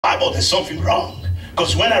Bible, there's something wrong.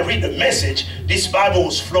 Because when I read the message, this Bible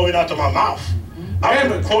was flowing out of my mouth. I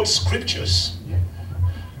would quote scriptures.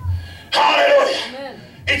 Hallelujah. Amen.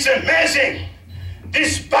 It's amazing.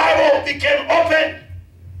 This Bible became open.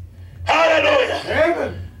 Hallelujah.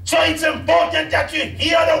 Amen. So it's important that you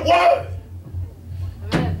hear the word.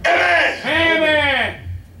 Amen. Amen. Amen.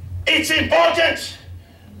 It's important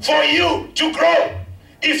for you to grow.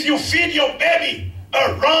 If you feed your baby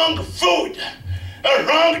a wrong food, a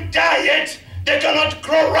wrong diet, they cannot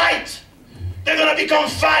grow right. They're going to become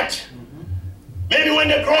fat. Maybe when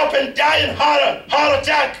they grow up and die in heart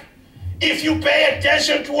attack. If you pay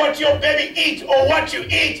attention to what your baby eats or what you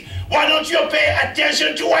eat, why don't you pay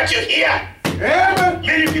attention to what you hear? Amen.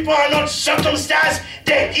 Many people are not circumcised.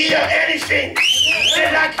 They hear anything.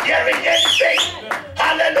 They're not hearing anything.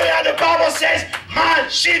 Hallelujah. The Bible says, my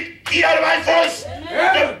sheep hear my voice.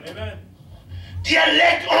 Amen. The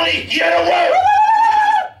elect only hear the word.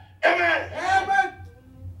 Amen. Amen.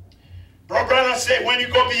 Bro Branham said, when you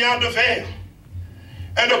go beyond the veil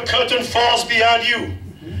and the curtain falls behind you,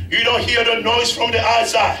 you don't hear the noise from the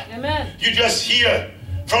outside. Amen. You just hear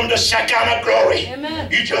from the Shekinah glory.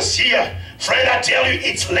 Amen. You just hear. Friend, I tell you,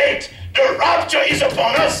 it's late. The rapture is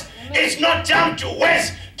upon us. Amen. It's not time to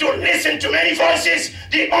waste to listen to many voices.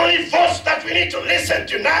 The only voice that we need to listen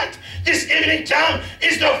tonight, this evening time,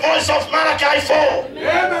 is the voice of Malachi 4.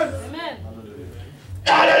 Amen. Amen.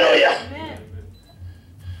 Hallelujah. Amen.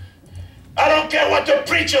 I don't care what the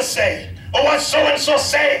preacher said or what so-and-so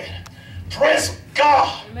said. Praise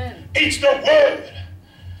God. Amen. It's the word.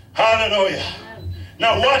 Hallelujah. Amen.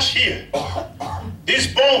 Now watch here.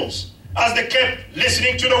 These bones, as they kept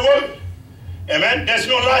listening to the word, amen, there's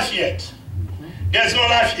no life yet. There's no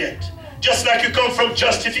life yet. Just like you come from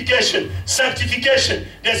justification, sanctification,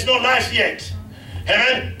 there's no life yet.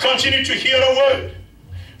 Amen. Continue to hear the word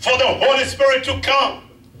for the Holy Spirit to come.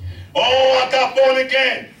 Oh, I got born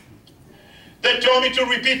again. They told me to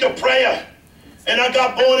repeat the prayer, and I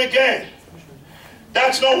got born again.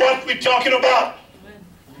 That's not what we're talking about.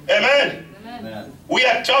 Amen. Amen. We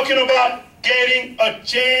are talking about getting a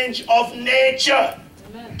change of nature.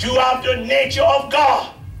 Amen. To have the nature of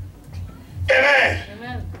God. Amen.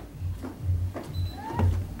 Amen.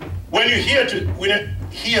 When you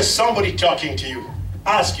hear somebody talking to you,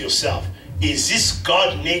 ask yourself, is this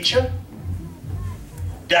God nature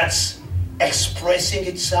that's expressing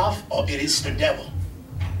itself, or it is the devil?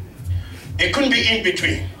 It couldn't be in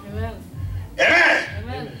between. Amen. Amen.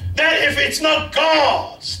 Amen. Then if it's not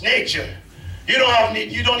God's nature, you don't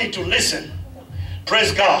need to listen.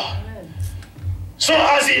 Praise God. Amen. So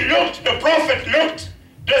as he looked, the prophet looked,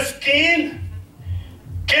 the skin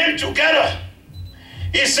came together.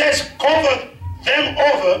 He says, cover them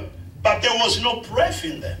over, but there was no breath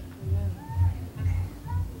in them. Amen.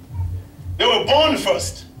 They were born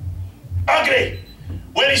first. Ugly.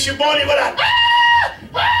 When is she born, he was like, ah!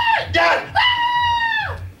 Ah! Dad!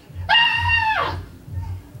 Ah! Ah!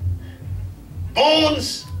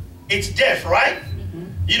 Bones, it's death, right? Mm-hmm.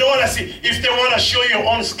 You don't want to see. If they want to show you your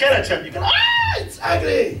own skeleton, you go, ah, it's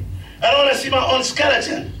ugly. I don't want to see my own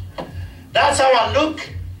skeleton. That's how I look.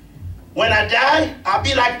 When I die, I'll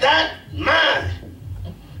be like that. Man,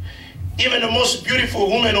 even the most beautiful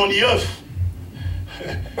woman on the earth,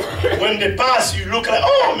 when they pass, you look like,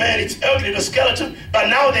 oh man, it's ugly, the skeleton. But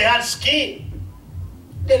now they had skin.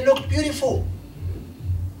 They looked beautiful.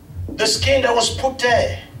 The skin that was put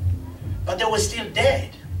there, but they were still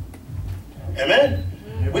dead. Amen?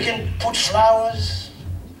 Mm-hmm. We can put flowers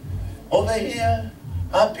over here,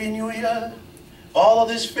 Happy New Year, all of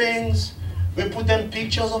these things. We put them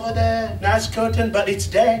pictures over there, nice curtain, but it's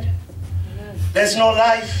dead. Amen. There's no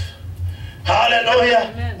life. Hallelujah.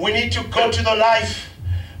 Amen. We need to go to the life.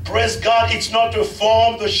 Praise God. It's not the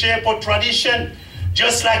form, the shape, or tradition.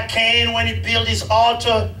 Just like Cain, when he built his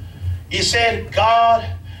altar, he said, God,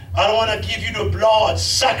 I don't want to give you the blood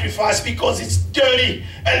sacrifice because it's dirty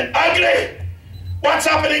and ugly. What's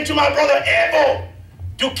happening to my brother Abel?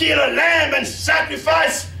 To kill a lamb and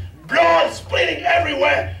sacrifice, blood splitting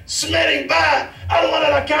everywhere, smelling bad. I don't want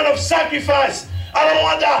that kind of sacrifice. I don't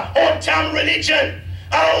want that old-time religion.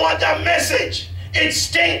 I don't want that message. It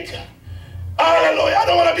stinks. Hallelujah. I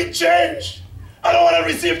don't want to be changed. I don't want to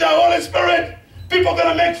receive the Holy Spirit. People are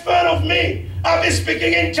going to make fun of me. I'll be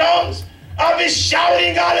speaking in tongues. I'll be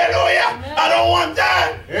shouting hallelujah. Amen. I don't want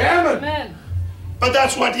that. Amen. Amen. But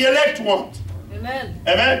that's what the elect want. Amen.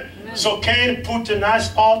 Amen. Amen. So Cain put a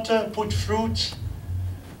nice altar, put fruits.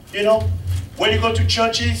 You know, when you go to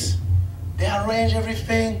churches, they arrange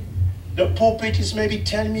everything. The pulpit is maybe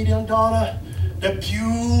 $10 million. The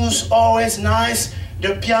pews always nice.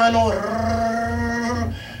 The piano,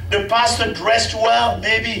 The pastor dressed well,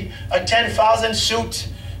 maybe a 10,000 suit,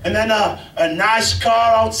 and then a nice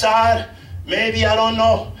car outside, maybe, I don't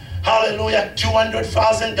know, hallelujah,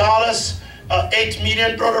 $200,000, 8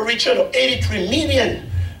 million, Brother Richard, or 83 million,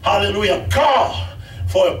 hallelujah, car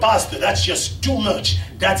for a pastor. That's just too much.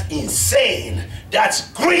 That's insane.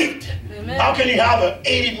 That's greed. Amen. How can you have an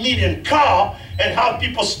 80 million car and have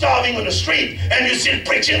people starving on the street and you still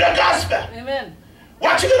preaching the gospel? Amen.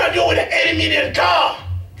 What you gonna do with an 80 million car?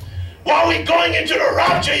 While we're going into the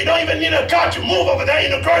rapture, you don't even need a car to move over there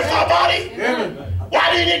in a glorified body. Amen.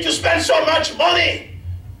 Why do you need to spend so much money?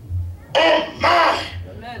 Oh my,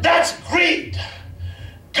 amen. That's greed.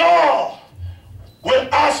 God will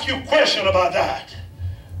ask you a question about that.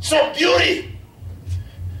 So beauty,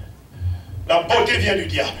 la beauté vient du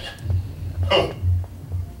diable.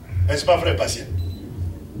 N'est-ce pas vrai, patient?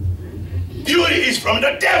 Beauty is from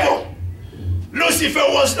the devil. Lucifer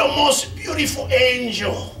was the most beautiful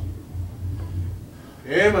angel.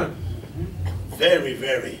 Amen. Very,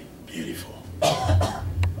 very beautiful.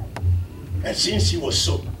 And since he was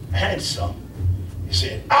so handsome, he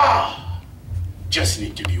said, just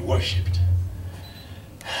need to be worshipped.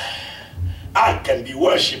 I can be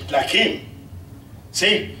worshipped like him.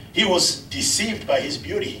 See, he was deceived by his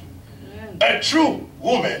beauty. Amen. A true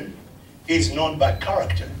woman is known by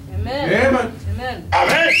character. Amen. Amen. Amen.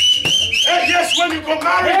 Amen. And yes, when you go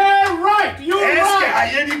marry. Yeah, right. You're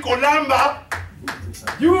right.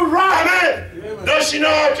 You're right. Amen. Amen. Does she know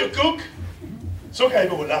how to cook? So can you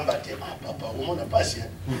go lamba? Papa, woman,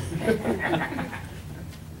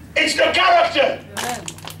 it's the character. Amen.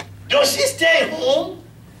 Does she stay home?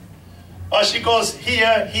 Or she goes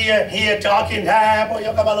here, talking.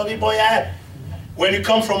 When you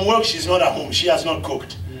come from work, she's not at home. She has not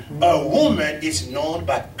cooked. A woman is known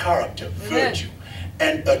by character, virtue.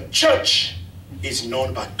 And a church is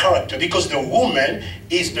known by character because the woman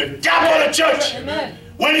is the top of the church. Amen.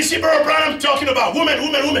 When you see Brother Branham talking about woman,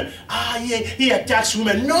 he attacks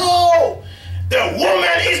women. No! The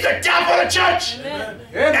woman is the top of the church. Amen.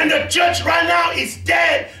 And the church right now is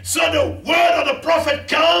dead. So the word of the prophet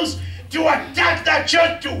comes to attack that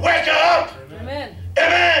church, to wake her up. Amen.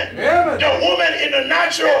 Amen. Amen. The woman in the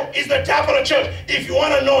natural is the top of the church. If you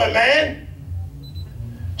want to know a man,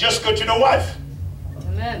 just go to the wife.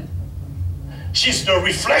 Amen. She's the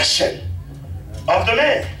reflection of the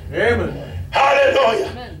man. Amen. Hallelujah.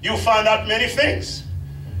 Amen. You find out many things.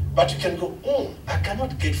 But you can go, I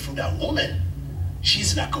cannot get through that woman.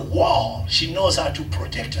 She's like a wall. She knows how to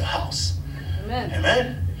protect her house. Amen.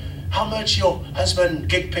 Amen. How much your husband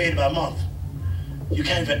get paid by month? You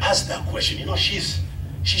can't even ask that question. You know, she's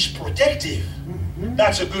protective.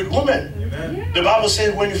 That's a good woman. Amen. The Bible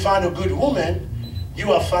says when you find a good woman, you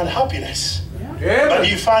will find happiness. Amen. But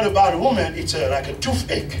if you find a bad woman, it's like a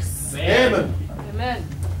toothache. Amen. Amen.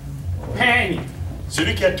 Pain.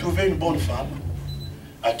 Celui qui a trouvé une bonne femme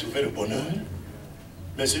a trouvé le bonheur.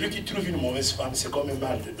 Mais celui qui trouve une mauvaise femme, c'est comme un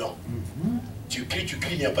mal de dents. Tu cries,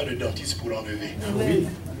 il n'y a pas de dentiste pour l'enlever. Oui.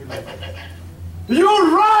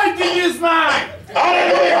 You're right in this man.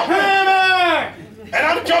 Hallelujah. Amen. And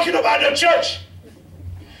I'm talking about the church.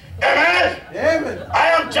 Amen. Amen.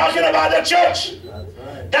 I am talking about the church.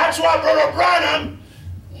 That's why Brother Branham,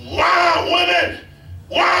 one woman.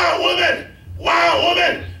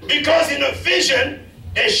 Because in a vision,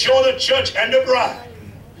 they show the church and the bride.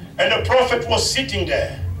 And the prophet was sitting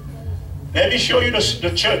there. Let me show you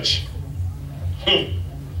the church.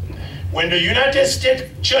 When the United States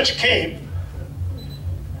church came,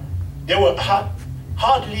 they were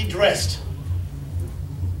hardly dressed.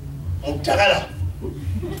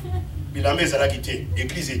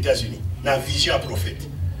 Église des États-Unis, la vision prophète.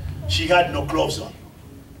 She had no clothes on.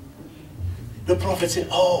 The prophet said,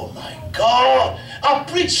 oh my God, I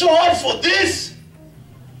preached so hard for this.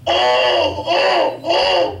 Oh.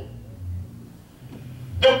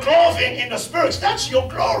 The clothing in the spirits, that's your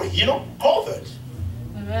glory, covered.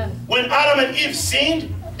 Amen. When Adam and Eve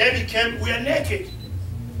sinned, we are naked.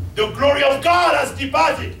 The glory of God has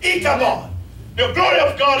departed. Ichabod. The glory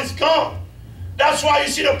of God is gone. That's why you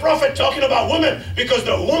see the prophet talking about women, because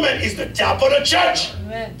the woman is the top of the church.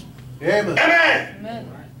 Amen. Amen. Amen. Amen.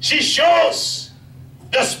 She shows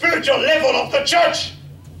the spiritual level of the church.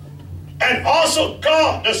 And also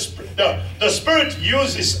God, the Spirit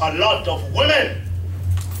uses a lot of women.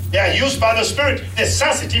 They are used by the Spirit. They're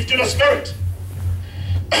sensitive to the Spirit.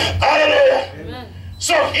 Hallelujah. Amen.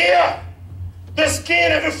 So here, the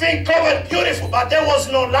skin, everything covered, beautiful, but there was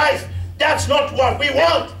no life. That's not what we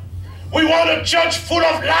want. We want a church full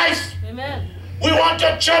of life. Amen. We want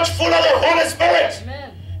a church full of the Holy Spirit.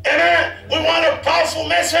 Amen. Amen. We want a powerful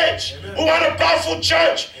message. Amen. We want a powerful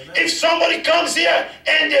church. Amen. If somebody comes here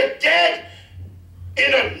and they're dead, in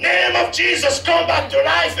the name of Jesus, come back to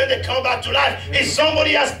life, and they come back to life. If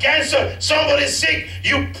somebody has cancer, somebody is sick,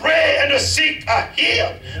 you pray and the sick are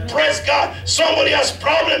healed. Amen. Praise God. Somebody has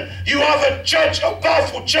problem, you have a church, a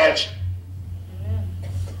powerful church. Amen.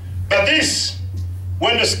 But this,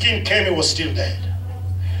 when the skin came, it was still dead.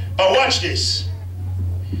 But watch this.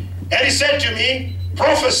 And he said to me,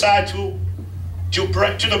 prophesy to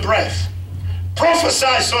the breath.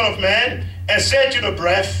 Prophesy, son of man, and say to the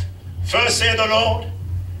breath, first say the Lord,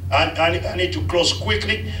 I need to close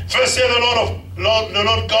quickly. First say the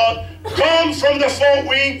Lord God, come from the four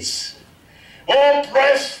winds, O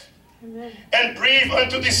breath, Amen. And breathe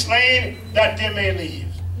unto the slain that they may live.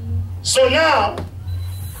 So now,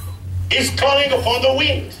 he's calling upon the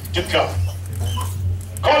wind to come.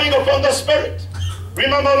 Calling upon the Spirit.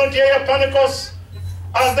 Remember the day of Pentecost,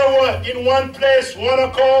 as they were in one place, one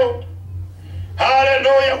accord.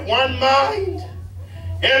 Hallelujah, one mind.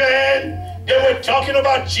 Amen. They were talking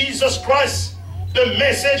about Jesus Christ, the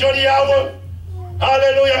message of the hour.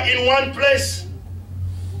 Hallelujah, in one place.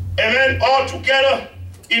 Amen. All together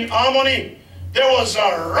in harmony. There was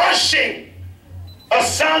a rushing, a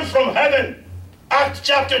sound from heaven. Acts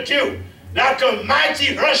chapter 2, like a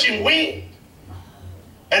mighty rushing wind.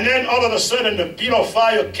 And then all of a sudden the pillar of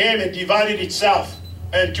fire came and divided itself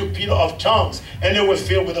into pillar of tongues. And they were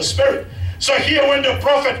filled with the Spirit. So here when the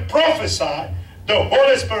prophet prophesied, the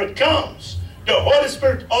Holy Spirit comes. The Holy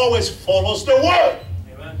Spirit always follows the word.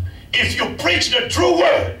 Amen. If you preach the true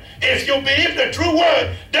word, if you believe the true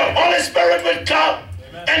word, the Holy Spirit will come.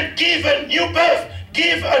 Amen. And give a new birth,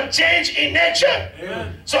 give a change in nature.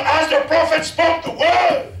 Amen. So as the prophet spoke the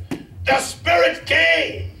word, the Spirit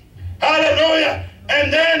came. Hallelujah.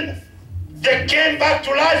 And then they came back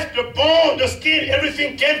to life. The bone, the skin,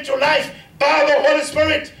 everything came to life by the Holy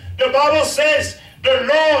Spirit. The Bible says the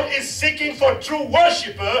Lord is seeking for true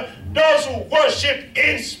worshiper, those who worship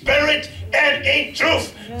in spirit and in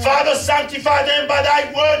truth. Amen. Father, sanctify them by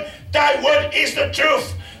thy word. Thy word is the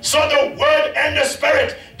truth. So the word and the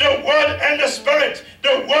Spirit, the word and the Spirit,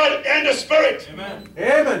 the word and the Spirit. Amen.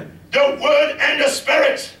 Amen. The word and the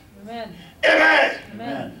Spirit. Amen. Amen.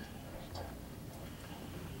 Amen.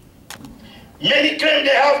 Many claim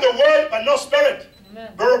they have the word but no spirit.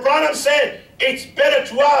 Amen. Brother Branham said it's better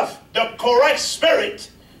to have the correct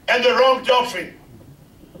spirit and the wrong doctrine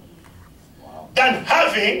than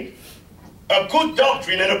having a good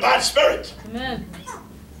doctrine and a bad spirit. Amen.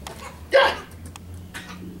 Yeah.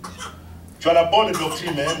 Tu as la bonne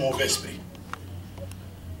doctrine mais un mauvais esprit.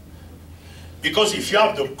 Because if you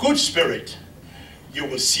have the good spirit, you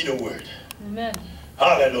will see the word. Amen.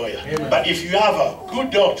 Hallelujah. Amen. But if you have a good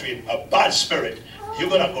doctrine, a bad spirit, you're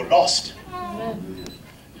going to go lost. Amen.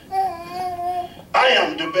 I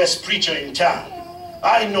am the best preacher in town.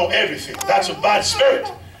 I know everything. That's a bad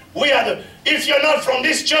spirit. If you're not from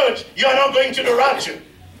this church, you are not going to the rapture.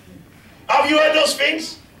 Have you heard those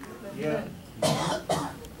things? Yeah.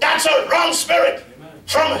 That's a wrong spirit. Amen.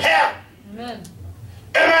 From hell. Amen.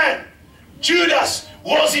 Amen. Judas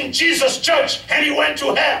was in Jesus' church and he went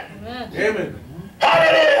to hell. Amen. Amen.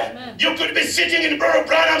 Hallelujah. Amen. You could be sitting in Brother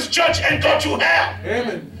Branham's church and go to hell.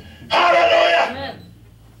 Amen. Hallelujah. Amen.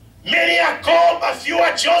 Many are called, but few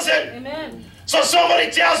are chosen. Amen. So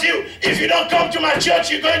somebody tells you, if you don't come to my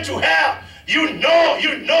church, you're going to hell. You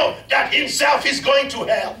know that himself is going to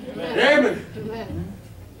hell. Amen. Amen.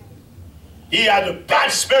 He had a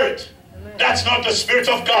bad spirit. Amen. That's not the Spirit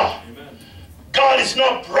of God. Amen. God is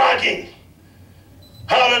not bragging.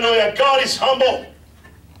 Hallelujah. God is humble.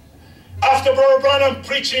 After Brother Branham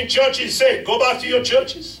preached in churches, he said, go back to your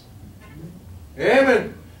churches.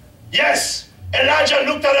 Amen. Yes. Elijah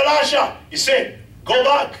looked at Elisha. He said, go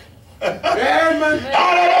back. Amen.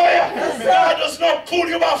 Hallelujah. Yes, God does not pull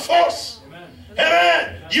you by force. Amen.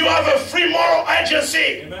 Amen. You have a free moral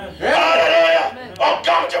agency. Amen. Hallelujah. Amen. Oh,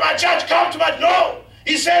 come to my church. Come to my... No.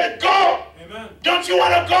 He said, go. Amen. Don't you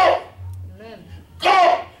want to go? Amen.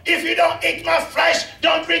 Go. If you don't eat my flesh,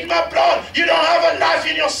 don't drink my blood, you don't have a life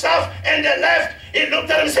in yourself. And they left. He looked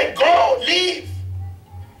at him and said, go, leave.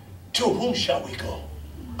 To whom shall we go?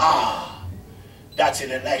 Ah, that's an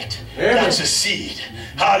elect. Amen. That's a seed.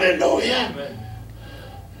 Hallelujah. Amen.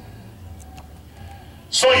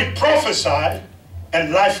 So he prophesied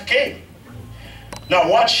and life came. Now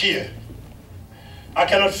watch here. I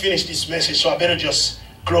cannot finish this message, so I better just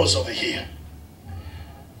close over here.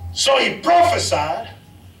 So he prophesied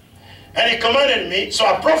and he commanded me. So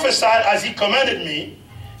I prophesied as he commanded me,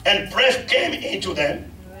 and breath came into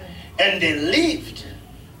them, and they lived,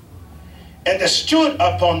 and they stood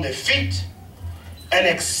upon their feet, an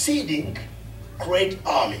exceeding great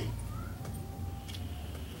army.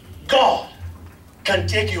 God can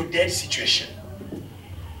take your dead situation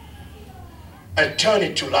and turn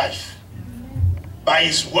it to life by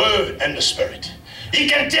his word and the Spirit. He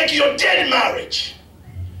can take your dead marriage,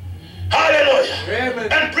 hallelujah,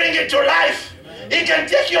 amen, and bring it to life. Amen. He can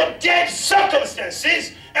take your dead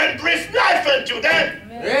circumstances and breathe life into them.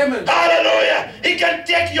 Amen. Hallelujah. He can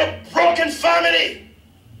take your broken family,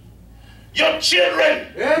 your children,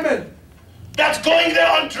 amen, that's going there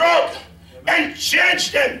on drugs, and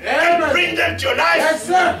change them, amen, and bring them to life. Yes,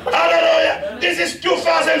 sir. Hallelujah. Amen. This is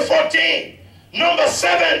 2014. Number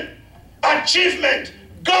 7, achievement.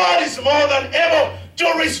 God is more than able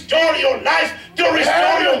to restore your life, to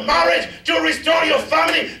restore your marriage, to restore your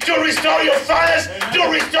family, to restore your finance, to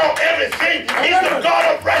restore everything. He's the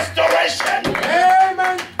God of restoration.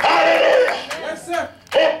 Amen. Hallelujah. Yes, sir.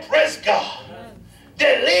 Oh, praise God.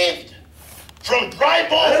 They lived from dry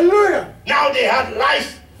bones. Hallelujah. Now they had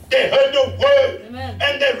life. They heard the word, amen,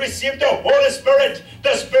 and they received the Holy Spirit,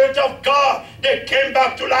 the Spirit of God. They came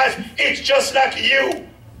back to life. It's just like you.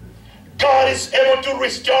 God is able to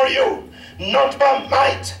restore you, not by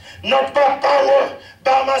might, not by power,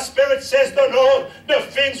 by my Spirit, says the Lord. The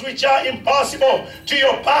things which are impossible to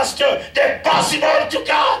your pastor, they're possible to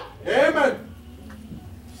God. Amen.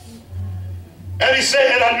 And he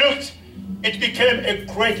said, and I looked, it became a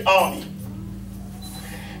great army.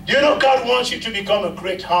 Do you know God wants you to become a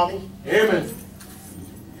great army? Amen.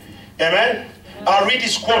 Amen. I'll read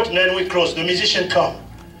this quote and then we close. The musician come.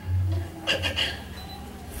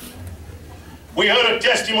 We heard a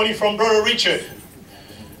testimony from Brother Richard.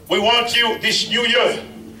 We want you this new year,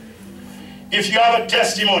 if you have a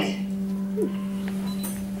testimony,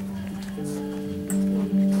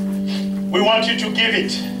 we want you to give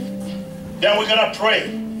it. Then we're going to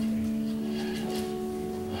pray.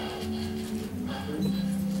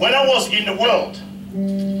 When I was in the world,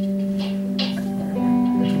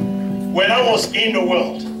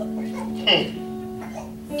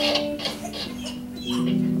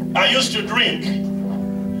 I used to drink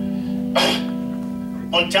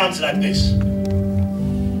on times like this.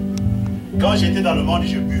 Quand j'étais dans le monde,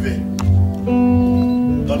 je buvais.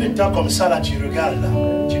 Dans des temps comme ça, là, tu regardes, là,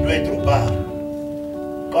 tu dois être au bar.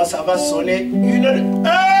 Quand ça va sonner, une heure...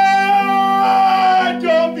 Ah,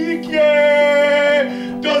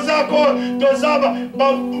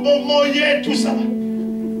 tout ça.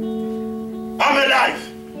 I'm alive.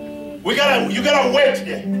 You gotta wait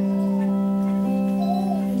there.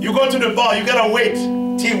 You go to the bar, you gotta wait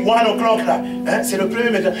till 1 o'clock là. Hein? C'est le premier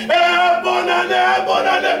matin. Bonne année, bonne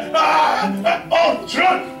année. Oh,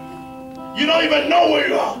 drunk. You don't even know where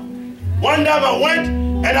you are. One time I went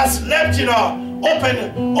and I slept in a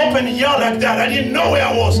open yard like that. I didn't know where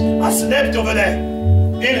I was. I slept over there,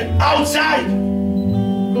 outside.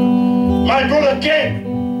 My brother came.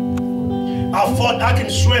 I thought I can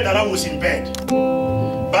swear that I was in bed,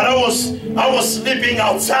 but I was sleeping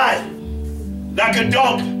outside like a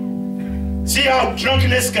dog. See how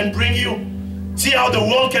drunkenness can bring you? See how the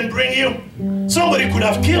world can bring you? Somebody could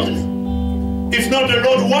have killed me if not the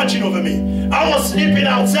Lord watching over me. I was sleeping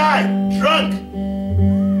outside, drunk.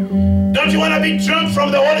 Don't you want to be drunk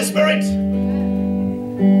from the Holy Spirit?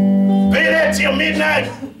 Be there till midnight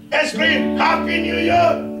and scream, Happy New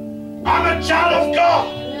Year. I'm a child of God.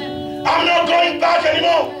 I'm not going back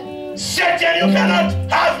anymore. Satan, you cannot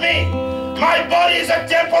have me. My body is a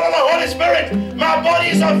temple of the Holy Spirit. My body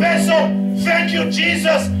is a vessel. Thank you,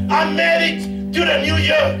 Jesus. I made it to the new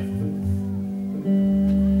year.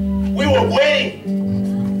 We were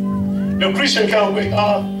waiting. The Christian can't wait.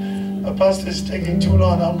 The pastor is taking too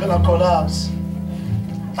long. I'm going to collapse.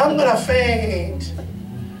 I'm going to faint.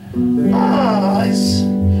 It's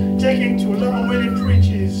taking too long when he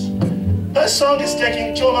preaches. The song is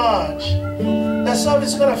taking too much. The song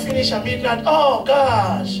is going to finish at midnight. Oh,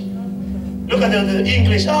 gosh. Look at the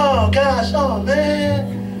English. Oh, gosh. Oh, man.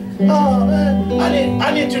 Oh, man.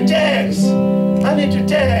 I need to text. I need to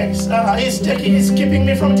text. He's keeping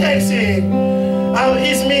me from texting.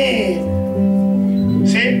 It's me.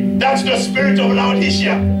 See? That's the spirit of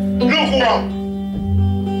Laodicea. Lukewarm.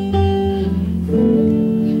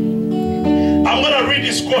 I'm going to read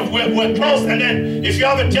this quote. We're close, and then if you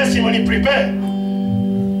have a testimony, prepare.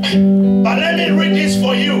 But let me read this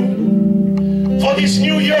for you. For this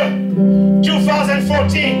new year,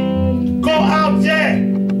 2014, go out there,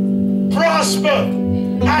 prosper,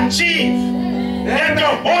 achieve. Let the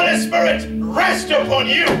Holy Spirit rest upon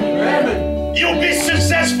you. Amen. You'll be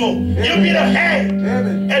successful. Amen. You'll be the head,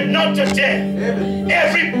 amen, and not the tail. Amen.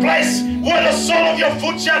 Every place where the sole of your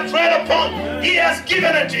foot shall tread upon, He has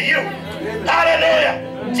given it to you. Amen. Hallelujah.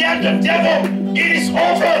 Tell the devil, It is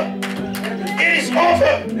over. It is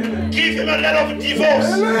over. Give him a letter of divorce.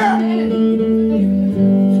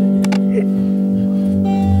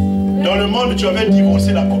 Dans le monde, tu avais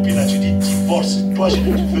divorcé la copine, là, tu dis divorce. Toi, je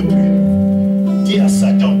ne te veux plus. Dis à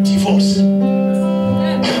Satan, divorce.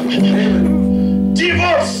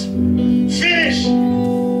 Divorce. Finish.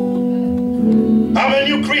 I'm a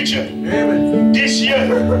new creature. This year.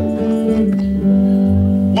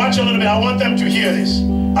 Watch a little bit. I want them to hear this.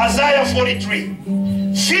 Isaiah 43.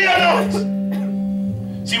 Fear not.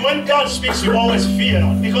 See, when God speaks, you always fear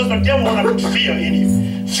not. Because the devil wants to put fear in you.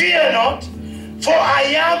 Fear not. For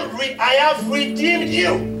I have redeemed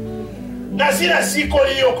you. Nasina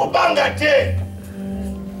sikoli yoko banga te.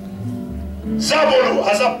 Zabolo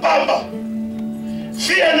azapamba.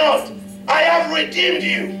 Fear not. I have redeemed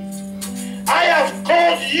you. I have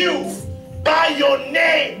called you by your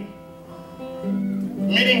name.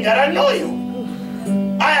 Meaning that I know you.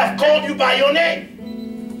 I have called you by your name.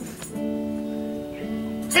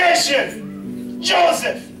 Patient,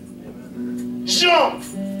 Joseph, Jean.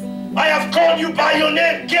 I have called you by your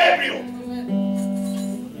name, Gabriel.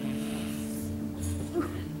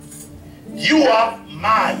 You are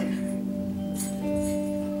mine.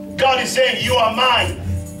 God is saying, you are mine.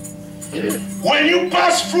 When you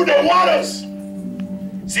pass through the waters,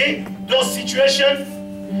 see, those situations,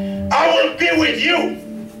 I will be with you.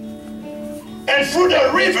 And through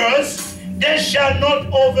the rivers, they shall not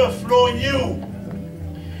overflow you.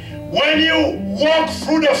 When you walk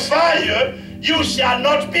through the fire, you shall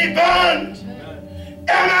not be burned.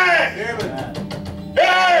 Amen. Amen.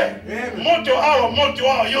 Hey, moto ao,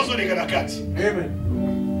 yozo ni ganakati.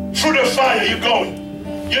 Amen. Through the fire you're going.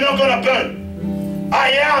 You're not gonna burn.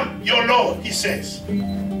 I am your Lord, he says.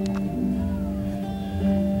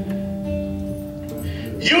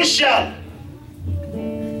 You shall,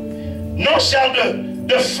 nor shall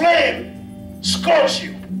the flame scorch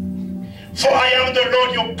you. For I am the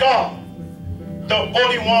Lord your God, the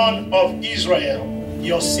Holy One of Israel,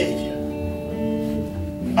 your Savior.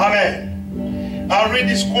 Amen. I'll read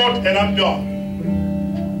this quote and I'm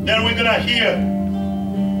done. Then we're going to hear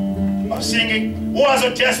singing. Who has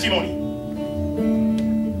a testimony?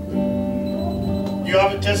 You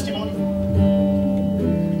have a testimony?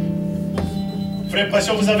 Frère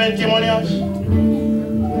Passion, vous avez un témoignage?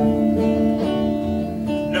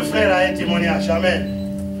 Le frère a un témoignage. Amen.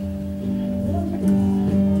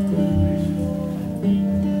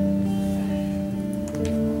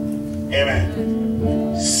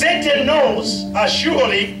 Amen. Satan knows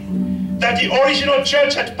assuredly that the original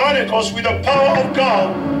church at Pentecost with the power of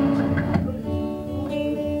God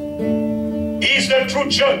is the true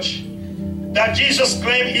church that Jesus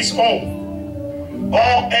claimed his own.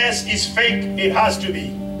 All else is fake, it has to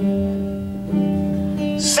be.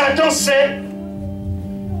 Satan sait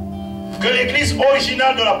que l'église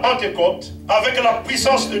originale de la Pentecôte, avec la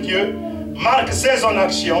puissance de Dieu, Marc 16 en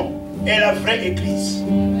action, est la vraie église.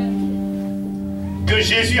 Que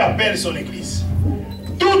Jésus appelle son église.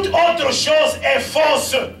 Toute autre chose est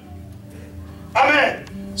fausse. Amen.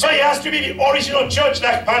 So it has to be the original church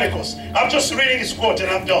like Pentecost. I'm just reading this quote and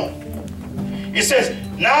I'm done. It says,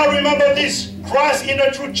 now remember this, Christ in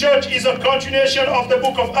the true church is a continuation of the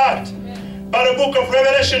book of Acts. But the book of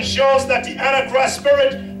Revelation shows that the Antichrist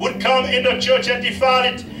spirit would come in the church and defile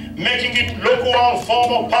it, making it lukewarm,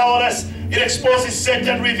 formal, powerless. It exposes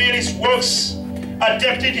Satan, reveals his works,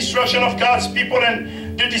 attempted destruction of God's people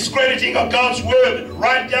and the discrediting of God's word,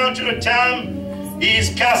 right down to the time he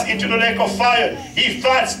is cast into the lake of fire. He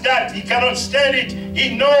fights that. He cannot stand it.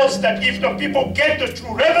 He knows that if the people get the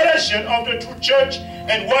true revelation of the true church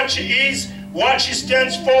and what she is, what she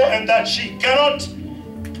stands for, and that she can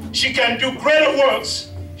do greater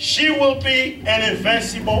works, she will be an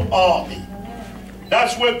invincible army.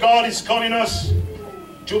 That's where God is calling us,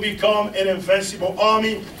 to become an invincible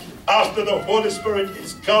army. After the Holy Spirit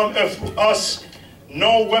is come through us,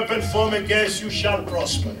 no weapon formed against you shall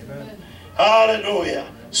prosper. Amen. Hallelujah.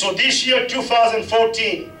 So this year,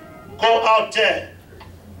 2014, go out there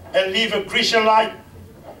and live a Christian life.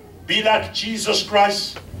 Be like Jesus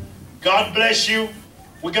Christ. God bless you.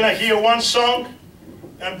 We're going to hear one song,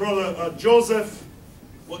 and Brother Joseph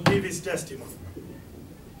will give his testimony.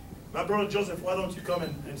 My brother Joseph, why don't you come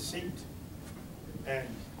and sit? And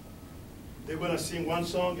they're going to sing one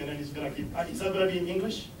song, and then he's going to give. Is that going to be in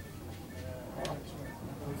English?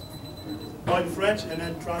 Or in French, and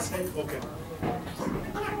then translate? Okay.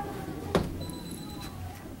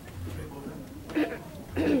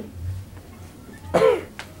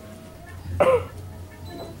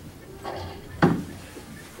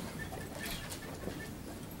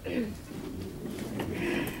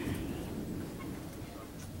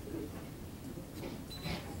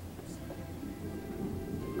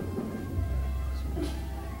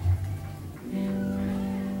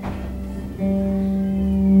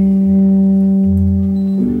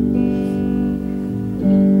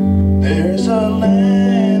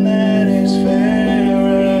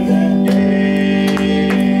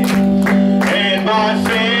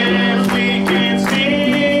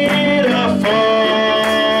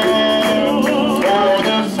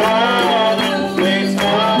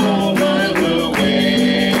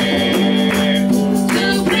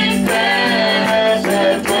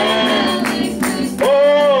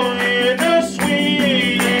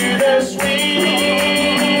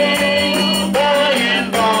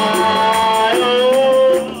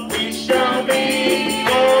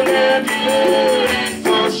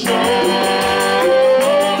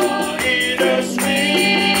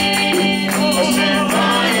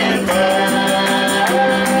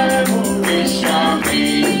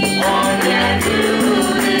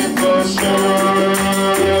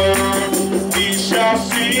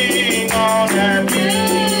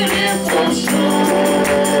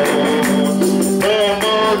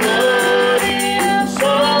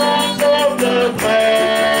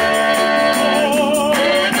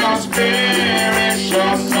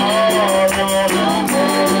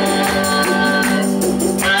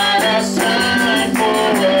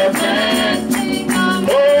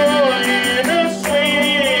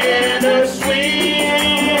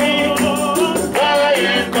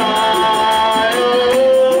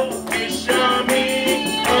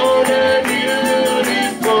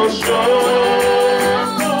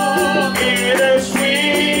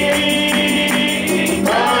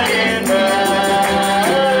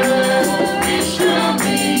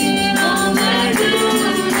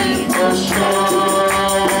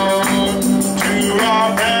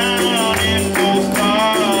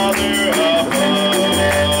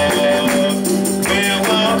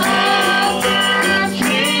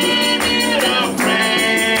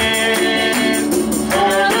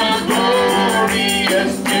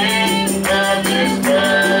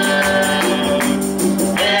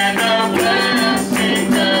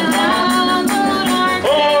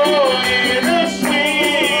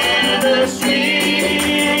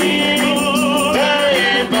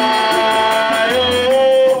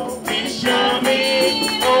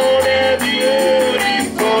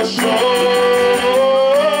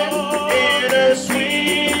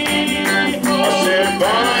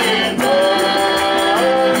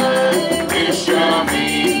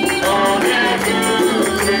 all their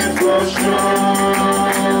beautiful show.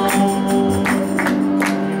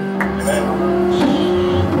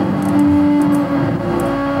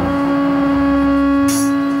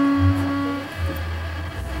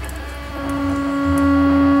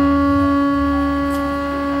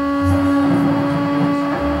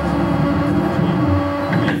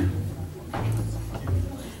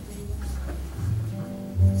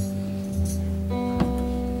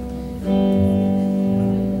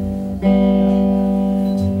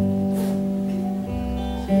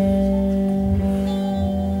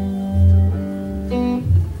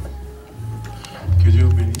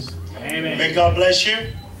 God bless you.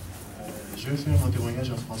 Je vais faire mon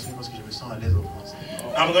témoignage en français parce que je me sens à l'aise en français.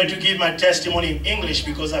 I'm going to give my testimony in English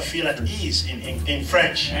because I feel at ease in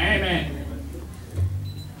French. Amen.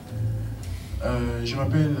 Je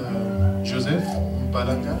m'appelle Joseph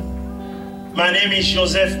Palanga. My name is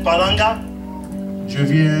Joseph Palanga. Je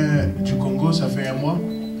viens du Congo, ça fait un mois.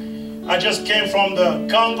 I just came from the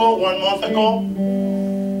Congo 1 month ago.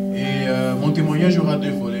 Et mon témoignage aura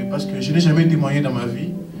 2 volets parce que je n'ai jamais témoigné dans ma vie.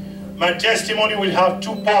 My testimony will have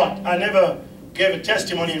 2 parts. I never gave a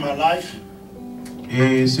testimony in my life.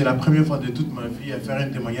 Et c'est la première fois de toute ma vie à faire un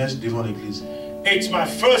témoignage devant l'église. It's my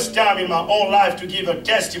first time in my whole life to give a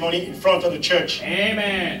testimony in front of the church.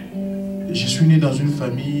 Amen. Je suis né dans une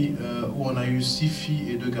famille où on a eu 6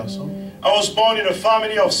 filles et 2 garçons. I was born in a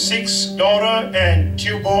family of 6 daughters and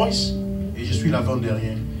 2 boys. Et je suis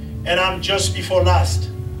l'avant-dernier. And I'm just before last.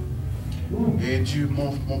 Et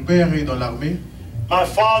mon père est dans l'armée. My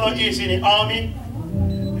father is in the army.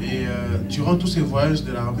 Et durant tous ses voyages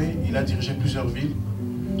de l'armée, il a dirigé plusieurs villes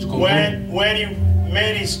du Congo. When he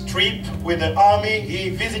made his trip with the army, he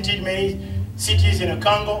visited many cities in the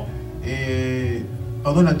Congo. Et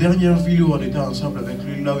pendant la dernière ville où on était ensemble avec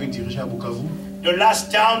lui, là où il dirigeait à Bukavu, the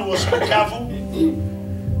last town was Bukavu.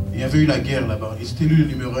 Il y avait eu la guerre là-bas. Il était lui le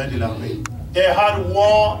numéro 1 de l'armée. They had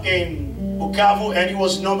war in Bukavu and he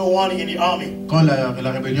was number 1 in the army. Quand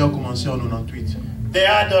la rébellion a commencé en 98. They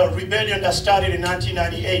had a rebellion that started in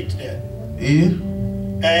 1998 there. Et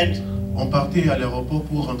And on partait à l'aéroport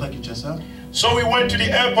pour rentrer à Kinshasa. so we went to the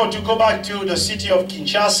airport to go back to the city of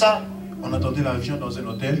Kinshasa. On attendait l'avion dans un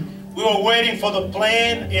hôtel. We were waiting for the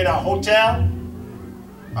plane in a hotel.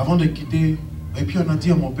 Avant de quitter, et puis on a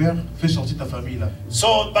dit à mon père, fais sortir ta famille là.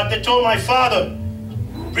 So, but they told my father,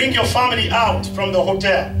 bring your family out from the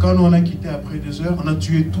hotel. Quand on a quitté après 2 heures, on a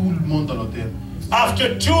tué tout le monde dans l'hôtel.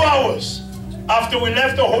 After 2 hours, after we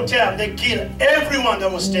left the hotel, they killed everyone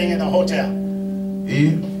that was staying in the hotel.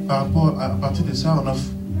 Et à partir de ça,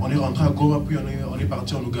 on est rentré à Goma, puis on est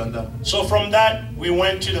parti en Ouganda. So from that, we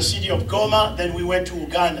went to the city of Goma, then we went to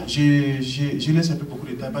Uganda. Je laisse un peu beaucoup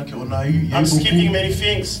de détails parce qu'on a eu, I'm skipping many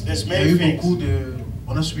things. There's many things.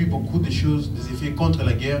 On a subi beaucoup de choses, des effets contre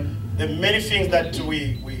la guerre. There are many things that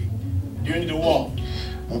we during the war.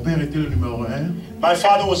 Mon père était le numéro 1. My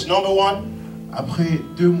father was number 1. Après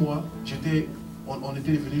 2 mois, on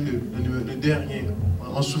était devenu le dernier.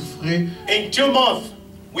 On souffrait. In 2 months,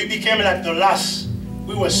 we became like the last.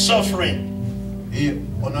 We were suffering. Et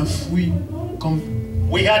on a fui comme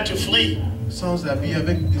we had to flee sans habits,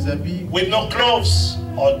 avec des habits. With no clothes,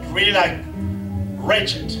 or really like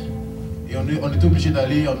wretched. Et on était obligé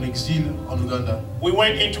d'aller en exil en Ouganda. We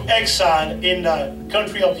went into exile in the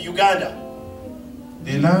country of Uganda.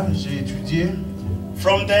 De là, j'ai étudié.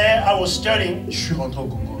 From there, I was studying. Je suis rentré au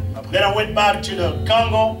Congo. Après. Then I went back to the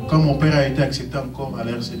Congo. Quand mon père a été accepté encore à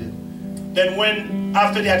la RCD. Then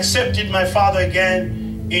after they accepted my father again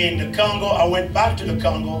in the Congo, I went back to the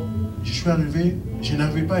Congo. Je suis arrivé, je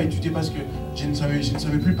n'arrivais pas à étudier parce que je ne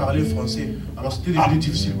savais plus parler français. Alors c'était devenu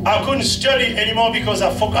difficile. I couldn't study anymore because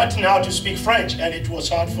I'd forgotten how to speak French and it was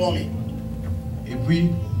hard for me. Et puis,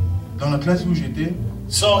 dans la classe où j'étais,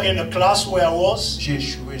 so in the class where I was, j'ai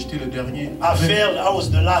échoué, j'étais le dernier. I failed, I was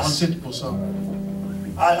the last. 37%.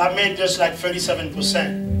 I made just like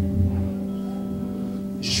 37%.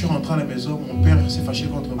 Je suis rentré à la maison, mon père s'est fâché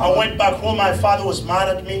contre moi. I went back home, my father was mad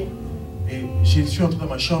at me. Et je suis entré dans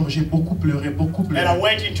ma chambre, j'ai beaucoup pleuré. And I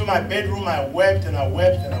went into my bedroom, I wept and I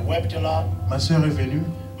wept and I wept a lot. Ma sœur est venue.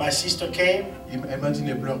 My sister came. Elle m'a dit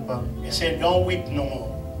ne pleure pas. She said, don't weep no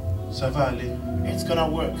more. Ça va aller. It's gonna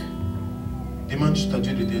work. Demande juste à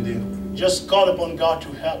Dieu de t'aider. Just call upon God to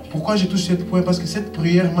help you. Pourquoi j'ai touché ce point? Parce que cette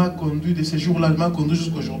prière m'a conduit de ces jours-là, m'a conduit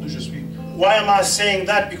jusqu'à aujourd'hui. Je suis. Why am I saying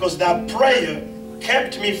that? Because that prayer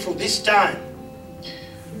kept me through this time.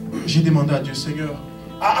 J'ai demandé à Dieu, Seigneur.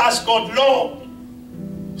 I asked God, Lord,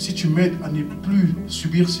 si tu m'aides à ne plus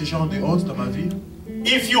subir ce genre de honte dans ma vie,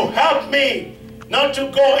 if you help me not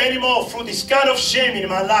to go anymore through this kind of shame in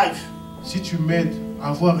my life, si tu m'aides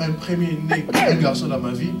avoir un premier-né, un garçon dans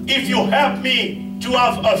ma vie, if you help me to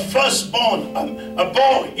have a firstborn, a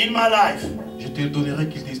boy in my life, je te donnerai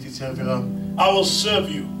qu'il te servira. I will serve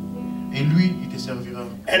you. Et lui, il te servira.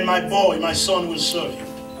 And my boy, my son will serve you.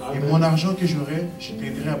 Et mon argent que j'aurai, je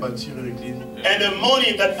t'aiderai à bâtir une église. And the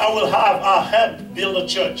money that I will have, I'll help build a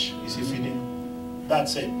church. Et c'est fini.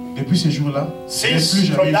 That's it. Depuis ce jour-là, je n'ai Since plus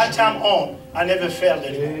from jamais that échoué. time on, I never failed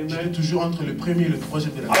anymore. J'étais toujours entre le premier et le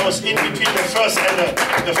troisième de la I was classe. in between the first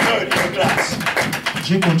and the third in the class.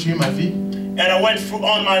 J'ai continué ma vie. And I went through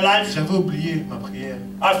all my life. J'avais oublié ma prière.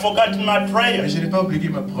 I've forgotten my Mais prayer, je n'ai pas oublié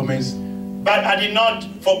ma promesse. but I did not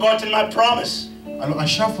forgotten my promise. Alors à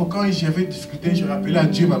chaque fois quand j'avais difficulté, je rappelais à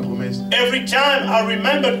Dieu ma promesse. Every time I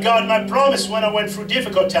remembered God, my promise when I went through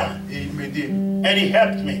difficult time, Et il m'aidait. and He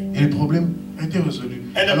helped me. Et le problème était résolu.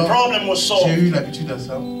 And the Alors problem was j'ai solved. eu l'habitude à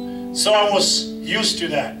ça. So I was used to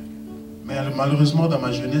that. Mais malheureusement dans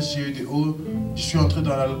ma jeunesse, j'ai eu des hauts. Je suis entré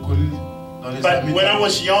dans l'alcool, dans les But amis. when I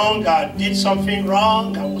was young, I did something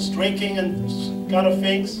wrong. I was drinking and kind of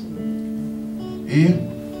things. Et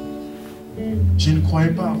je ne croyais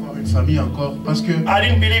pas avoir une famille encore parce que I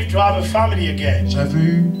didn't believe to have a family again j'avais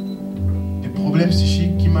eu des problèmes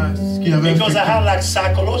psychiques qui m'avaient because I had like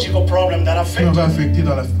psychological problem that affected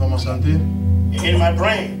dans ma santé. in my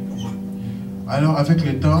brain. Alors avec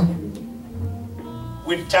le temps,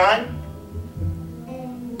 With time,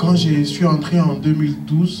 quand je suis entré en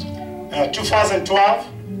 2012, 2012,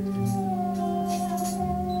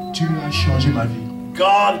 Dieu a changé ma vie.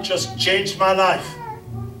 God just changed my life.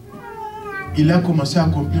 Il a commencé à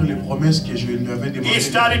accomplir les promesses que je lui avais He demandées.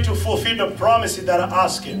 started to fulfill the promises that I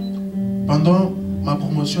asked Him. Pendant ma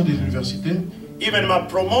promotion de l'université, Even my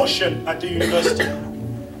promotion at the university,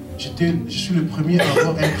 je suis le premier à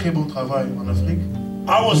avoir un très bon travail en Afrique.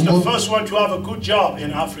 I was the first one to have a good job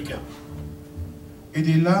in Africa. Et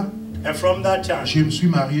de là, And from that time, je me suis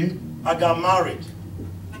marié I got married.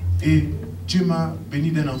 et Dieu m'a béni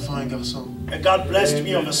d'un enfant, un garçon. And God blessed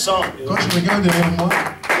me of a son. Quand je regarde derrière moi,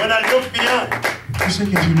 When I look behind, tout ce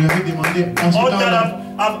que je lui avais demandé en ce all that temps-là,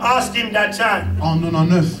 I've asked Him that time, en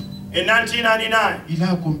 99, in 1999, il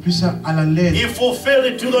a accompli ça à la lettre. He fulfilled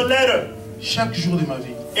it to the letter Chaque jour de ma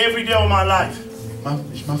vie. every day of my life.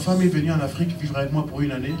 Ma femme est venue en Afrique vivre avec moi pour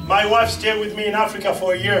une année. My wife stayed with me in Africa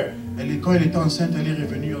for a year. Quand elle était enceinte, elle est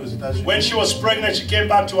revenue aux États-Unis. When she was pregnant, she came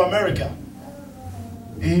back to America.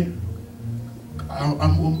 Et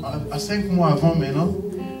à 5 mois avant maintenant,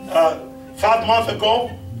 5 months ago,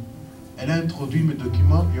 elle a introduit mes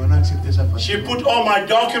documents et on a accepté sa she famille. put all my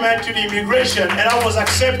documents to the immigration and I was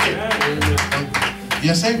accepted. Il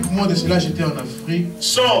y a 5 mois de cela, j'étais en Afrique.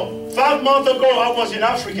 So, 5 months ago, I was in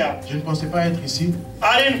Africa. Je ne pensais pas être ici.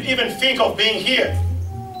 I didn't even think of being here.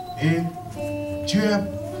 Et Dieu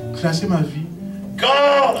a classé ma vie.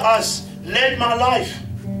 God has led my life.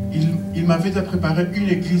 Il m'avait déjà préparé une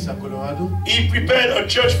église à Colorado. He prepared a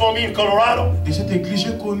church for me in Colorado. Et cette église,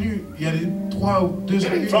 j'ai connu il y a 3 ou 2 ans.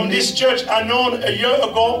 From this church, I known a year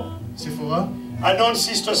ago. Sephora. I known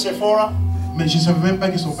Sister Sephora. Mais je ne savais même pas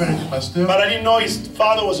que son père était pasteur. But I didn't know his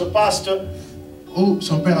father was a pastor. Ou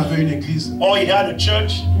son père avait une église. Or he had a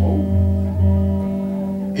church.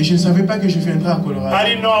 Et je ne savais pas que je viendrais à Colorado. I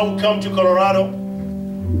didn't know I would come to Colorado.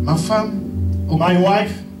 Ma femme, au My Congo,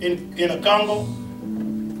 wife in the Congo,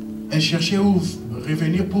 elle cherchait où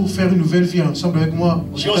revenir pour faire une nouvelle vie ensemble avec moi.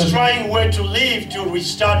 aux she was États-Unis. trying where to live to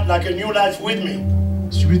restart like a new life with me.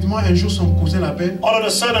 Subitement, un jour, son cousin l'appelle. All of a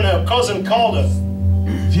sudden, her cousin called her.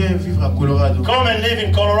 Viens vivre à Colorado. Come and live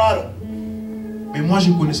in Colorado. Mais moi,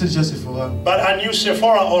 je connaissais déjà Sephora. But I knew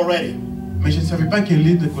Sephora already. Mais je ne savais pas qu'elle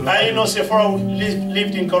est de I didn't Colorado. know Sephora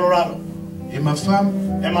lived in Colorado. Et ma femme,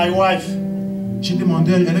 And my wife, j'ai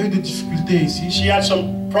demandé, elle a eu des difficultés ici. she had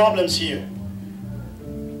some problems here.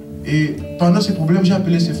 Et pendant ces problèmes, j'ai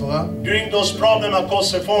appelé Sephora. During those problems, I called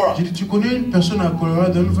Sephora. J'ai dit, tu connais une personne à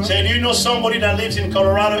Colorado, Denver? Said, do you know somebody that lives in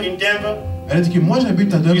Colorado, in Denver? Elle a dit que moi,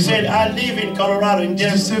 j'habite à He said, Denver. I live in Colorado, in J'ai dit,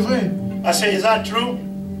 Denver. c'est vrai. I said, is that true?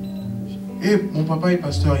 Et mon papa est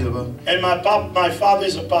pasteur là-bas. And my father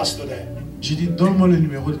is a pastor there. J'ai dit, donne-moi le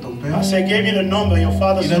numéro de ton père. I said, give me the number, your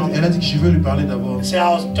father's number. Elle a dit que je veux lui parler d'abord. I said,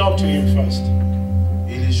 I'll talk to him first.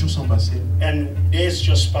 Et les jours sont passés. And days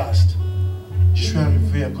just passed. Je suis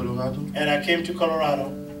arrivé à Colorado. And I came to Colorado.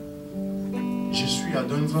 Je suis à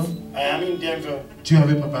Denver. I am in Denver. Dieu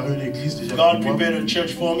avait préparé une église déjà God pour moi. prepared a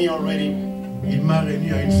church for me already. Il m'a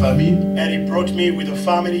réuni à une famille. And He brought me with a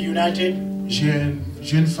family united.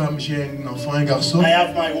 J'ai une femme, j'ai un enfant, un garçon. I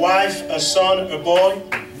have my wife, a son, a boy.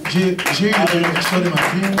 J'ai eu la bénédiction de ma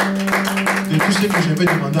vie. De tout ce que j'avais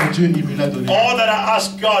demandé à Dieu, il me l'a donné. All that I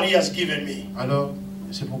asked God, He has given me. Alors,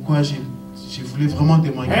 c'est pourquoi je voulais vraiment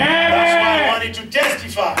témoigner. That's why I wanted to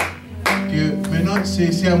testify. Que maintenant,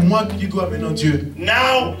 c'est à moi qui dois maintenant Dieu.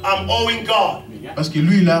 Now I'm owing God. Parce que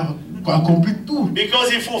lui, il a accompli tout.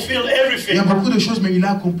 Because he fulfilled Il y everything. a beaucoup de choses, mais il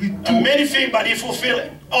a accompli tout. Many things, but he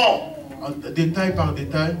fulfilled all. Détail par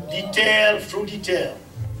détail. Detail through detail.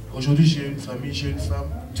 Aujourd'hui, j'ai une famille, j'ai une femme.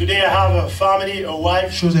 Today I have a family, a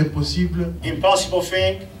wife. Chose impossible, Impossible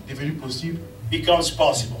thing devenue possible. becomes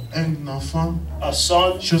possible. Un enfant, A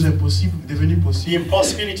son, chose impossible, devenue the possible.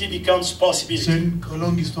 impossibility becomes C'est possibility. une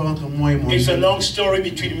longue histoire entre moi et mon It's a Dieu. long story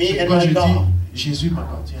between me and Pourquoi my je dis, God. Jésus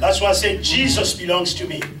m'appartient. That's why I say Jesus belongs to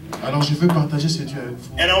me. Alors je veux partager ce Dieu avec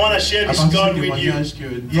vous. And I want to share À this partir God du with you. témoignage qu'il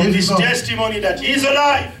est From this vivant. testimony that He's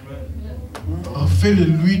alive. Fais-le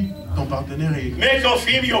lui ton partenaire et Make of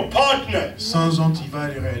Him your partner. sans honte il va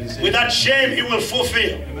le réaliser. Without shame, He will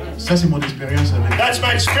fulfill. Ça c'est mon expérience avec. That's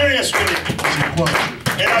my experience with it. Je crois.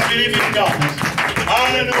 And I believe in God.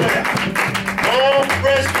 Hallelujah. Oh,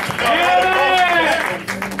 praise be to God. Hallelujah.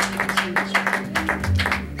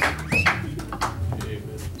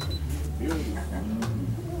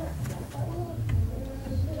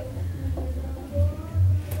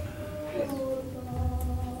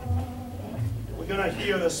 We're going to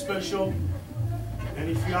hear the special. And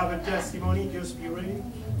if you have a testimony, just be ready.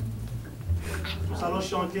 Nous allons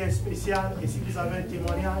chanter un spécial. Et si vous avez un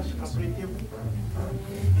témoignage, apprêtez-vous.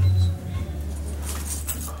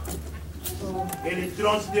 Et les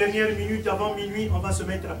 30 dernières minutes avant minuit, on va se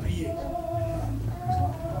mettre à prier.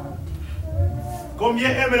 Combien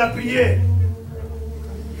aiment la prière?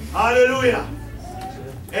 Alléluia.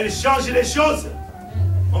 Elle change les choses.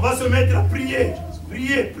 On va se mettre à prier.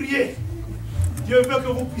 Prier, prier. Dieu veut que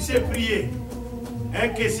vous puissiez prier. Un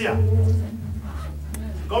Kessia.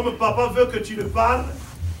 Comme papa veut que tu le parles,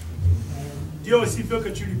 Dieu aussi veut que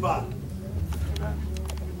tu lui parles.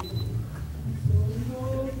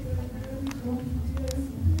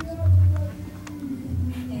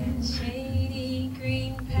 In shady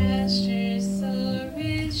green pastures, so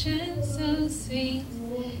rich and so sweet,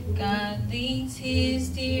 God leads His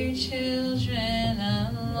dear children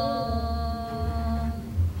along.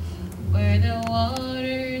 Where the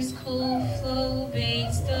waters cool flow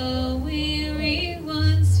bathes the weary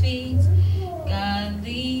one's feet, God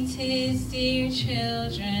leads His dear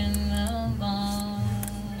children along.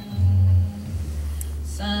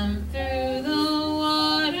 Some through the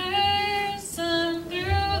water, some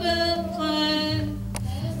through the flood,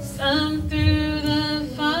 some through the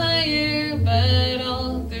fire, but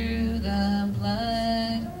all through the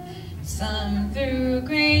blood. Some through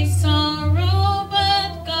great sorrow,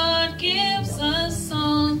 but God gives a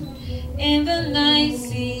song in the night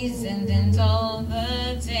season and all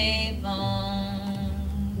the day long.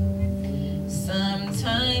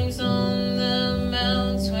 Sometimes on the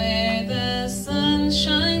mounts where the sun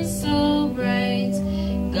shines so bright,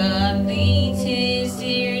 God leads His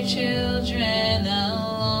dear children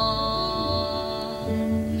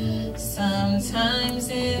along. Sometimes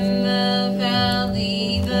in the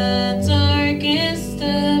valley, the darkest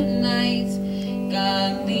of night,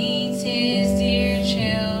 God leads His dear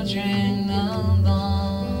children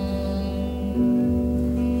along.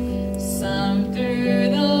 Some through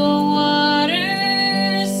the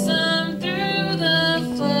water, some through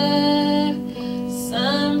the flood,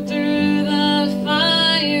 some through the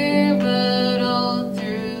fire, but all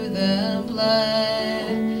through the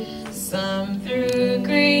blood. Some through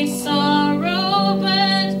great sorrow,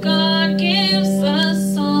 but God gives a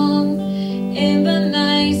song in the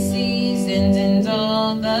night season and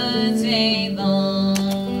all the day long.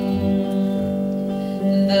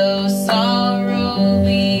 Though sorrow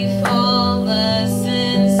befall us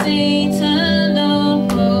and Satan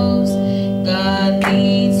oppose, God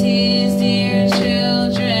leads His dear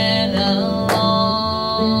children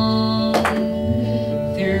along.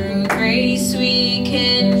 Through grace we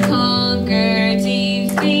can conquer,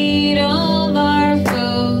 defeat all our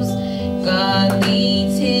foes. God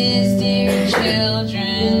leads His dear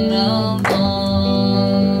children along.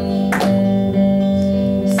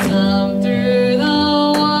 Some through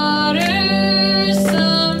the water,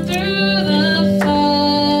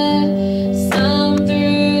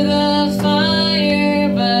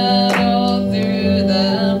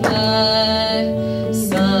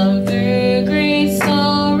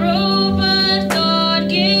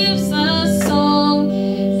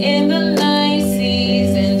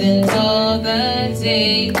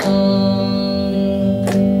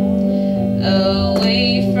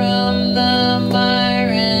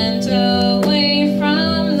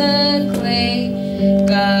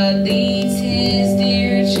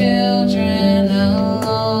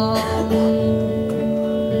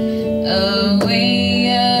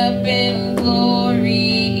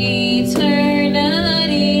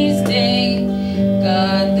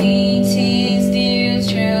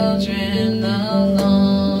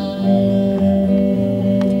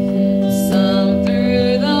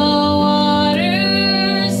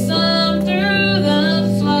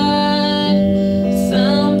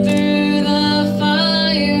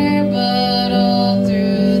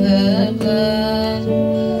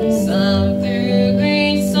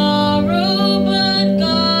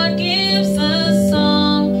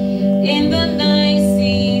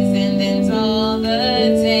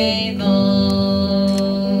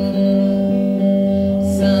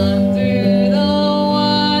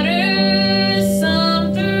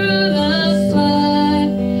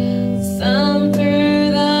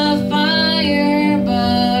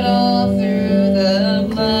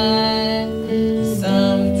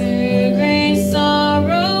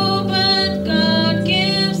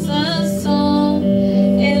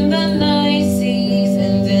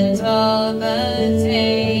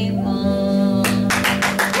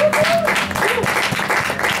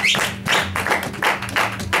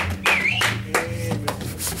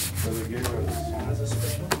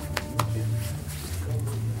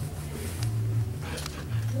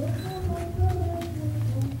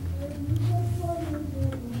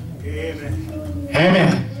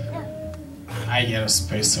 Amen. I get a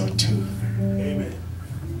special too. Amen.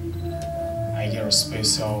 I get a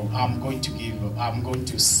special. I'm going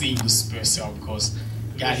to sing special because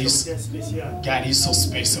God is so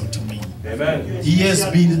special to me. Amen. He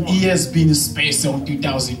has been special in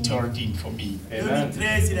 2013 for me. Amen.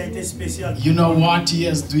 2013, il a été spécial. You know what? He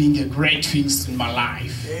is doing a great things in my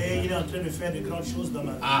life. Et il est en train de faire de grandes choses dans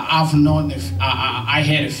ma vie. I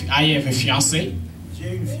have a fiancé.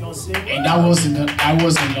 J'ai une fiancée. And I was in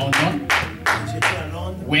London. J'étais à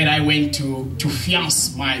Londres. When I went to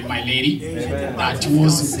fiance my lady, that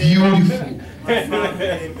was beautiful.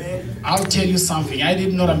 I'll tell you something. I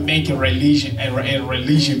did not make a religion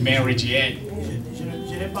marriage yet.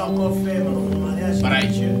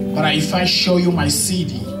 But if I show you my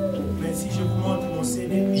CD,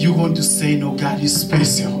 you're going to say, no, God is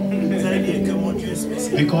special.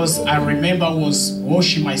 Because I remember I was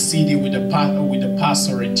washing my CD with the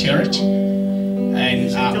pastor at church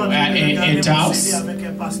and at house,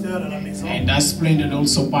 and I explained it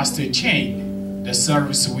also Pastor Chain, the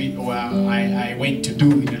service I went to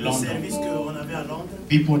do in London.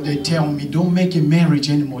 People, they tell me, don't make a marriage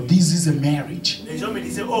anymore. This is a marriage. I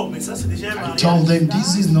told them,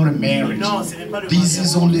 this is not a marriage. This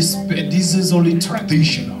is only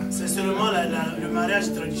traditional.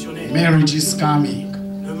 Marriage is coming.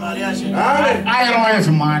 I don't have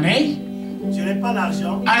money. I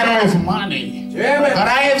don't have money. But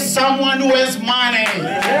I have someone who has money.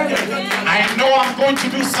 I know I'm going to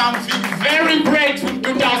do something very great in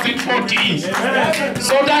 2014.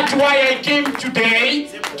 So that's why I came today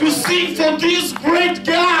to sing for this great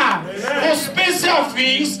God for special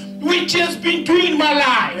things which has been doing in my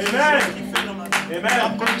life.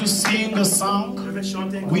 I'm going to sing a song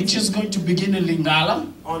which is going to begin in Lingala.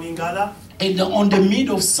 And on the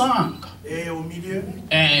middle of song,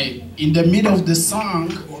 in the middle of the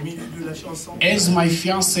song, as my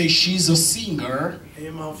fiancée, she's a singer.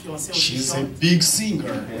 She's a big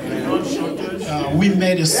singer. We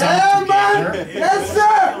made a song together.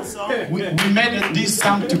 We made this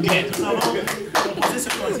song together.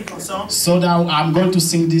 So now I'm going to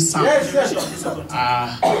sing this song.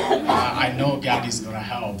 I know God is going to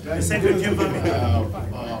help.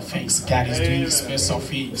 Thanks, God is doing special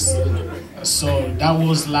things. So that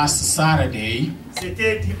was last Saturday.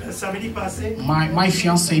 My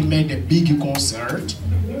fiancé made a big concert.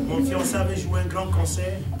 Mon fiancé avait joué un grand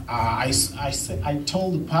concert. I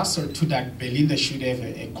told the pastor too that Belinda should have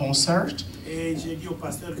a concert. Et j'ai dit au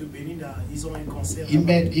pasteur que Belinda, ils ont un concert. He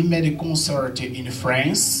made a concert in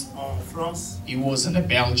France. En France. It was in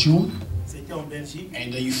Belgium. C'était en Belgique.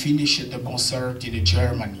 And you finished the concert in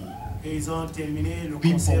Germany. Et ils ont terminé le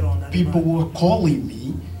concert en Allemagne. People were calling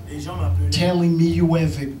me, telling me you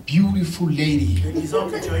have a beautiful lady.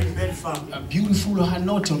 A beautiful,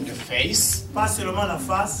 not on the face, pas seulement la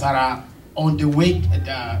face, but on the way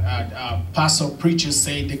the pastor preacher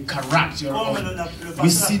say the character of, we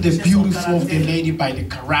see the beautiful of the lady by the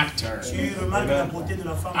character.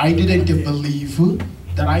 I didn't believe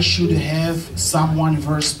that I should have someone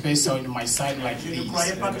very special in my side like this.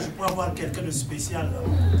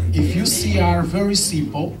 If you see her very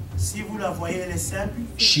simple,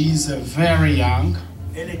 she's very young,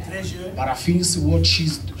 but the things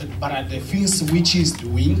which she's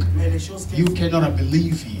doing, you cannot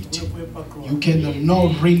believe it. You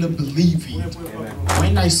cannot really believe it.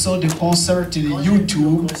 When I saw the concert in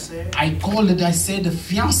YouTube, I called it, I said,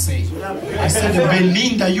 fiancé. I said,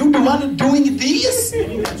 Belinda, you the one doing this?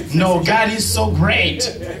 No, God is so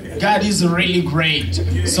great. God is really great.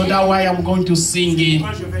 So that's why I'm going to sing it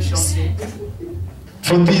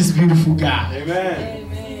for this beautiful God. Amen.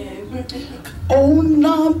 Oh,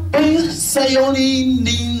 na pesa yoni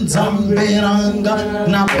nzamberanga,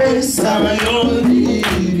 na pesa yoni.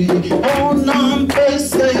 Oh, na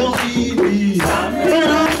pesa yoni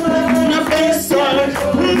nzamberanga, na pesa yoni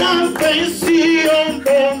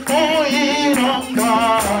iranga,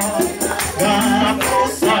 na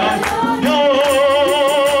pesa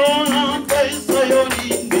yoni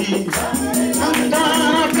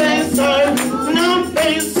nzamberanga, na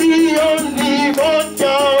pesa yoni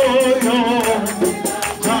boja.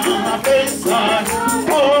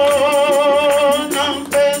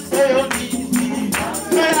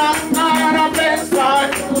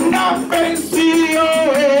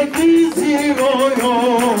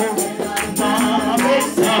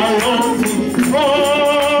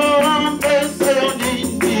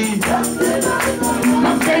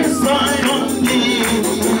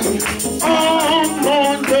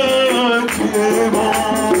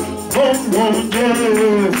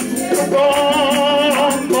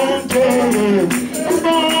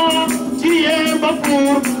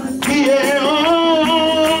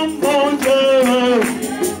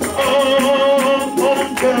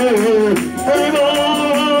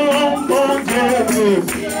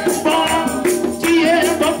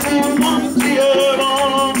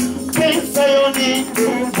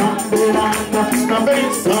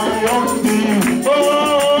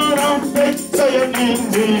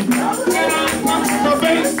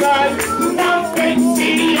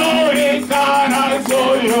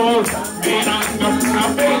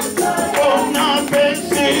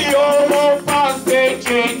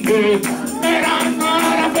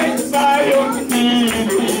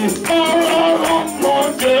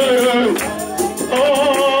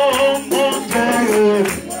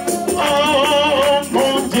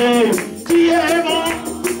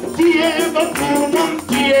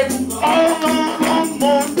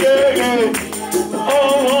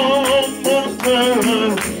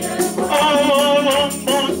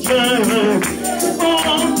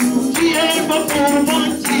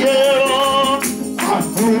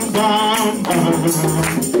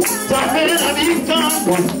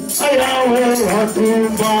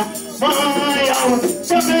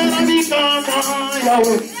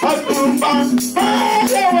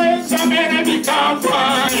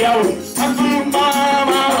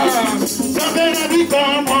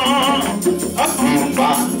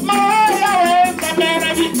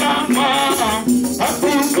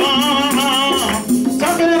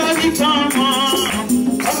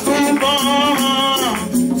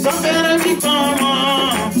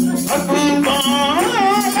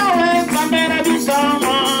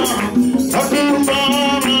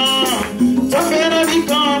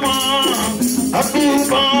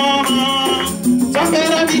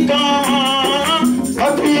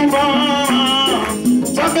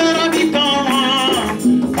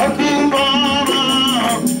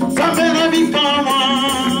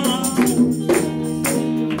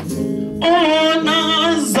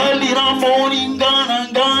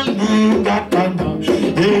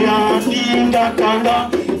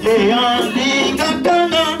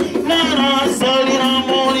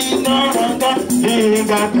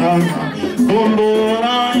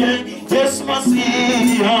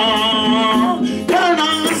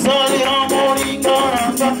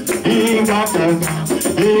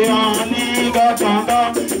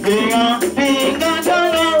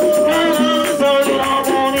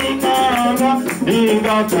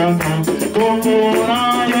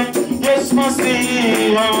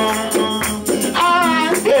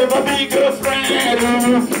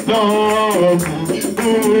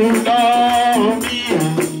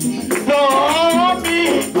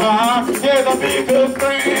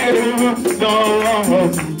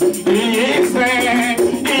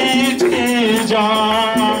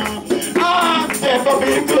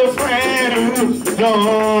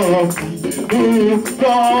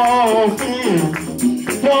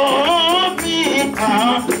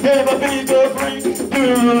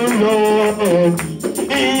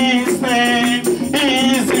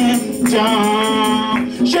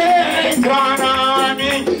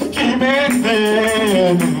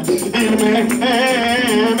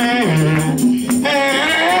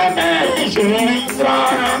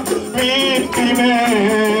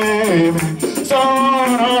 So